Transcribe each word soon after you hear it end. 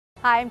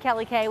Hi, I'm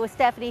Kelly Kay with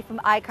Stephanie from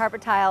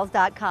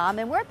iCarpetiles.com,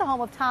 and we're at the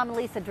home of Tom and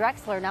Lisa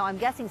Drexler. Now, I'm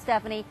guessing,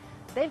 Stephanie,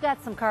 they've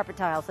got some carpet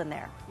tiles in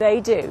there.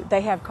 They do. They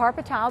have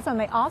carpet tiles, and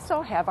they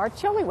also have our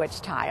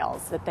Chilewich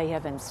tiles that they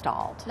have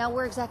installed. Now,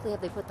 where exactly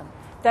have they put them?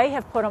 They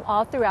have put them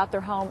all throughout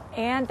their home,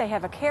 and they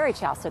have a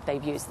carriage house that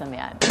they've used them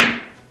in.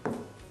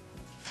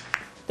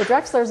 The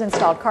Drexlers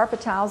installed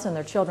carpet tiles in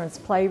their children's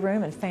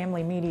playroom and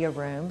family media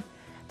room.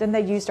 Then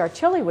they used our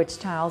Chilewich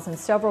tiles in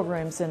several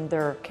rooms in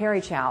their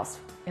carriage house,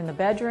 in the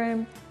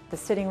bedroom, the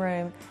sitting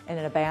room, and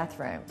in a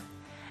bathroom.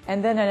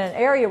 And then in an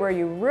area where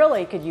you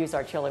really could use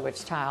our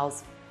Chilewich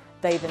tiles,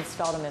 they've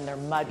installed them in their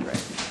mudroom.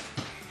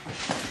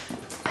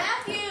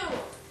 Matthew!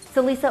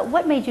 So Lisa,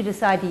 what made you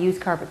decide to use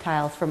carpet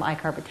tiles from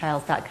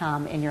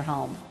iCarpetiles.com in your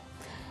home?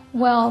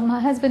 Well, my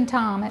husband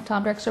Tom at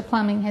Tom Drexler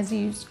Plumbing has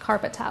used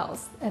carpet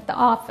tiles at the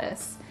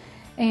office,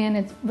 and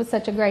it was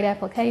such a great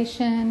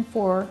application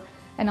for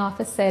an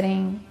office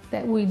setting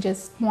that we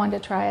just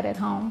wanted to try it at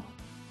home.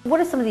 What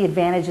are some of the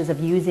advantages of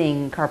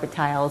using carpet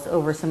tiles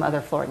over some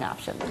other flooring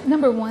options?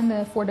 Number one,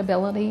 the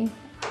affordability.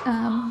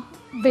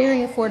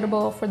 Very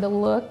affordable for the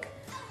look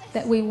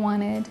that we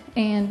wanted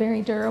and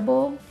very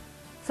durable.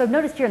 So I've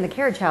noticed here in the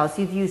carriage house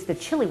you've used the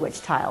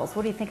Chilewich tiles.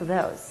 What do you think of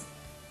those?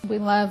 We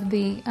love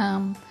the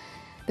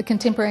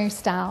contemporary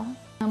style.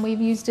 We've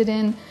used it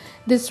in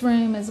this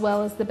room as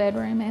well as the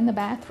bedroom and the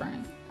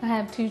bathroom. I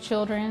have 2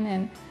 children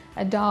and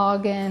a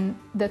dog, and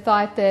the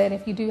thought that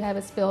if you do have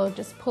a spill,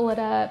 just pull it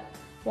up,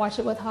 wash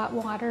it with hot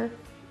water,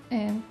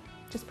 and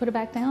just put it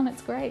back down.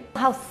 It's great.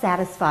 How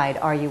satisfied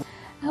are you?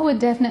 I would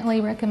definitely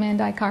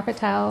recommend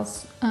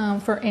iCarpetiles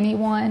for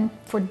anyone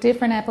for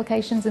different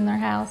applications in their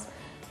house.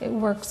 It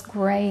works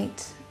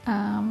great,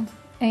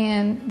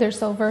 and they're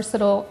so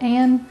versatile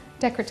and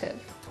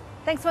decorative.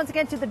 Thanks once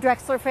again to the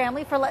Drexler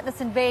family for letting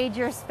us invade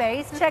your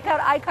space. Check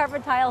out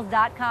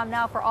iCarpetiles.com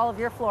now for all of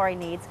your flooring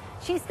needs.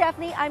 She's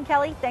Stephanie, I'm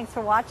Kelly. Thanks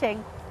for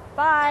watching.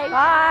 Bye.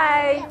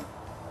 Bye.